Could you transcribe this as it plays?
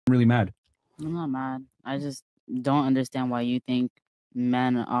really mad. I'm not mad. I just don't understand why you think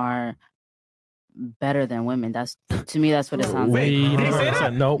men are better than women. To me, that's what it sounds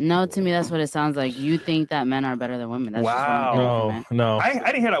like. No. No, to me, that's what it sounds like. You think that men are better than women. That's just what I'm getting from it. No. I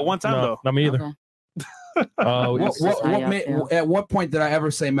didn't hear that one time though. Not me either. Okay. At what point did I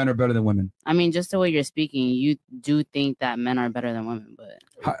ever say men are better than women? I mean, just the way you're speaking, you do think that men are better than women, but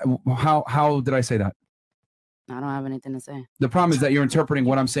how did I say that? I don't have anything to say. The problem is that you're interpreting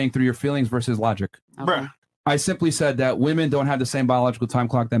what I'm saying through your feelings versus logic. Okay. I simply said that women don't have the same biological time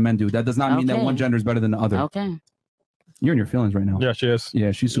clock that men do. That does not mean that one gender is better than the other. Okay. You're in your feelings right now. Yeah, she is.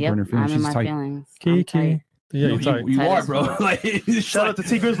 Yeah, she's super in her feelings. I'm in She's my tight. feelings. Kiki. Yeah, you are, bro. Like, shout out to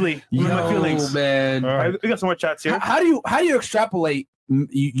T Grizzly. I'm in my feelings, man. All right, we got some more chats here. How do you extrapolate?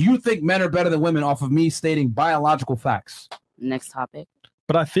 You think men are better than women off of me stating biological facts? Next topic.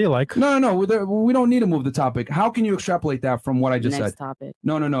 But I feel like no. We don't need to move the topic. How can you extrapolate that from what I just said? Next topic.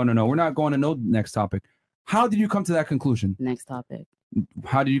 No. We're not going to no next topic. How did you come to that conclusion? Next topic.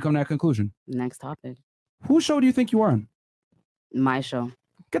 How did you come to that conclusion? Next topic. Whose show do you think you are on? My show.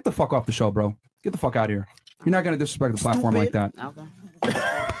 Get the fuck off the show, bro. Get the fuck out of here. You're not going to disrespect the platform like that.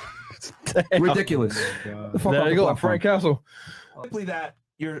 Okay. Ridiculous. There you go, Frank Castle. Simply that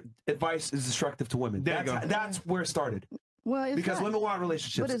your advice is destructive to women. That's where it started. Well, because women want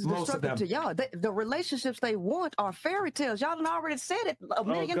relationships. But it's most of them. to y'all. The relationships they want are fairy tales. Y'all done already said it a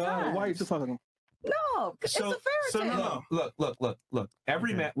million times. Why are you still talking? No, it's a fairy tale. Look.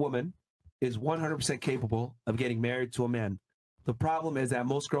 Every woman is 100% capable of getting married to a man. The problem is that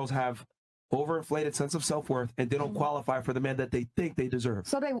most girls have overinflated sense of self-worth and they don't qualify for the man that they think they deserve.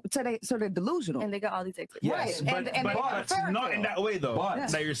 So they're delusional. And they got all these expectations. Yes, right. but not in that way though.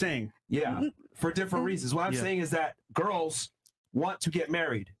 That you're saying. Yeah, for different reasons. What I'm saying is that girls want to get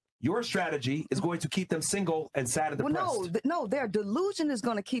married. Your strategy is going to keep them single and sad and depressed. No, their delusion is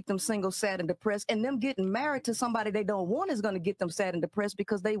going to keep them single, sad, and depressed, and them getting married to somebody they don't want is going to get them sad and depressed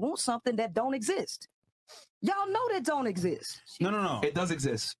because they want something that don't exist. Y'all know that don't exist. No. It does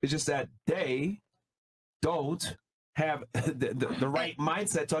exist. It's just that they don't have the right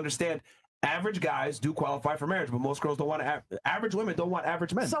mindset to understand. Average guys do qualify for marriage, but most girls don't want average women don't want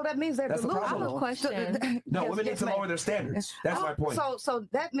average men. So that means they're delusional. I have a question. No, women need to lower their standards. That's my point. So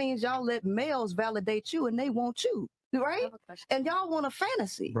that means y'all let males validate you and they want you, right? And y'all want a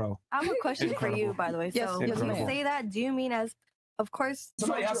fantasy. Bro. I have a question for you, by the way. Yes, so yes, when you say that, do you mean as, of course...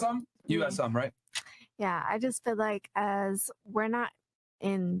 Somebody has some? You have some, right? Yeah, I just feel like as we're not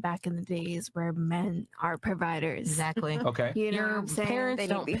back in the days where men are providers. Exactly. Okay. You know what I'm saying? Parents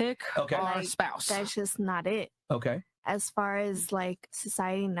don't pick our spouse. That's just not it. Okay. As far as like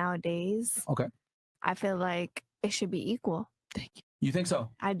society nowadays, okay, I feel like it should be equal. Thank you. You think so?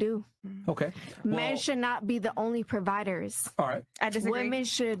 I do. Okay. Men should not be the only providers. All right. I disagree.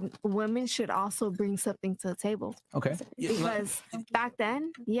 Women should also bring something to the table. Okay. Because back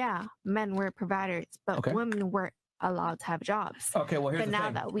then, yeah, men were providers, but women weren't allowed to have jobs. Okay, well, here's but the now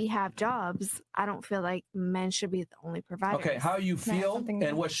thing. that we have jobs, I don't feel like men should be the only providers. Okay, how you feel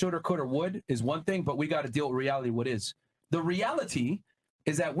and what should or could or would is one thing, but we got to deal with reality. What is the reality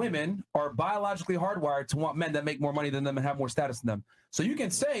is that women are biologically hardwired to want men that make more money than them and have more status than them. So you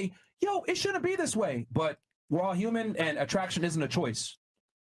can say, yo, it shouldn't be this way, but we're all human and attraction isn't a choice.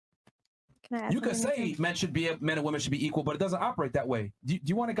 You could say men and women should be equal, but it doesn't operate that way. Do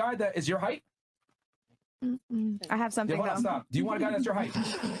you want a guy that is your height? I have something. Hold on, stop. Do you want a guy that's your height?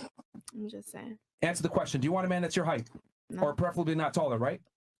 I'm just saying. Answer the question. Do you want a man that's your height? No. Or preferably not taller, right?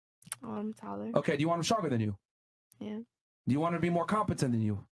 Oh, I'm taller. Okay, do you want him stronger than you? Yeah. Do you want him to be more competent than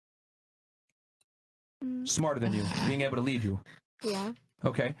you? Smarter than you, being able to lead you? Yeah.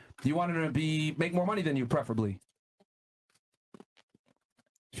 Okay. Do you want him to make more money than you, preferably?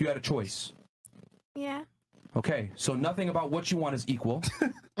 If you had a choice. Yeah. Okay, so nothing about what you want is equal.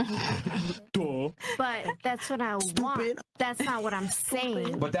 But that's what I want. That's not what I'm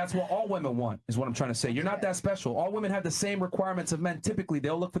saying. But that's what all women want, is what I'm trying to say. You're not that special. All women have the same requirements of men. Typically,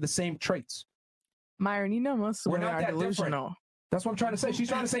 they'll look for the same traits. Myron, you know most women are delusional. Different. That's what I'm trying to say. She's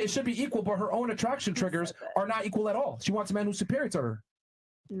trying to say it should be equal, but her own attraction triggers are not equal at all. She wants a man who's superior to her.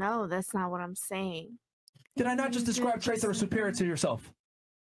 No, that's not what I'm saying. Did I not just describe traits that are superior to yourself?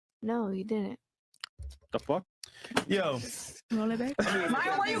 No, you didn't. The fuck? Yo. Roll it back.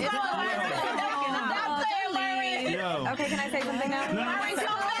 Myron, where you going? Yo. Okay, can I say something now? No. Myron, go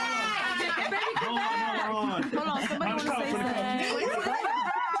back. Hold on. Somebody want to say something.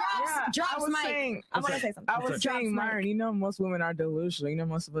 Drops Mike. I want to say something. I was saying, Myron, you know most women are delusional. You know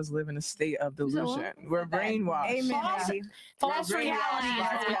most of us live in a state of delusion. We're brainwashed. Amen. False reality.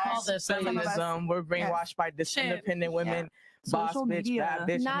 We're brainwashed by independent women. boss social bitch, media. bad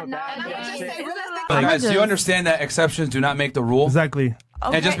bitch. Not- I'm a bad not- bitch. Guys, do you understand that exceptions do not make the rule? Exactly.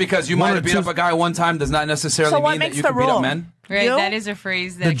 And just because you might have beat up a guy one time does not necessarily So what mean that makes you the can beat rule? up men. Right, You? that is a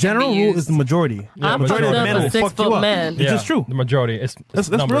phrase that The can general be rule used. is the majority. Yeah, The majority of fucked men up will a fuck you up. Yeah, It's just true. The majority. It's That's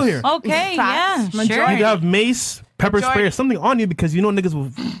numbers. real here. Okay, yeah, Facts. sure. You can have mace, pepper spray, or something on you because you know niggas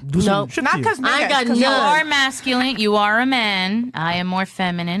will do some shit Not to you. because I got niggas. You are masculine. You are a man. I am more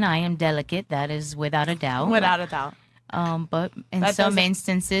feminine. I am delicate. That is without a doubt. Without a doubt. But in That some doesn't-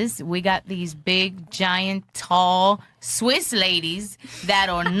 instances, we got these big, giant, tall Swiss ladies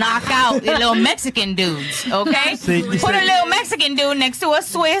that'll knock out the little Mexican dudes. Okay, put a little Mexican dude next to a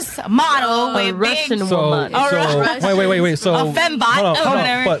Swiss model with Russian big. woman. Wait. So A fembot hold on, or hold on.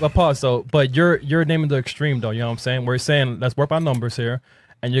 whatever. But pause. So, but you're naming the extreme though. You know what I'm saying? We're saying let's work by numbers here,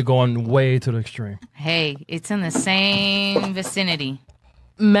 and you're going way to the extreme. Hey, it's in the same vicinity.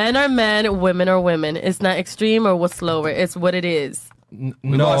 Men are men, women are women. It's not extreme or what's lower. It's what it is. We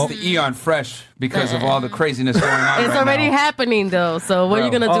lost the E on fresh because of all the craziness going on. It's right already now. happening though. So what are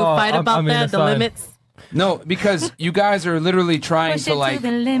you Bro. gonna do? Oh, Fight about that? The aside. limits? No, because you guys are literally trying Push to it to like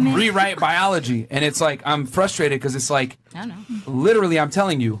the limit. rewrite biology, and it's like I'm frustrated because it's like I know. literally I'm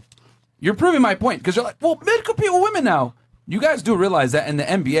telling you, you're proving my point because you're like, well, men compete with women now. You guys do realize that in the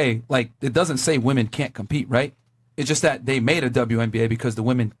NBA, like it doesn't say women can't compete, right? It's just that they made a WNBA because the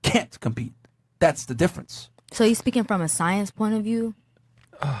women can't compete. That's the difference. So you speaking from a science point of view?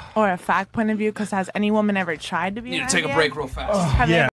 Or a fact point of view, because has any woman ever tried to be? You need an to take a NBA? break real fast. Have they Yeah.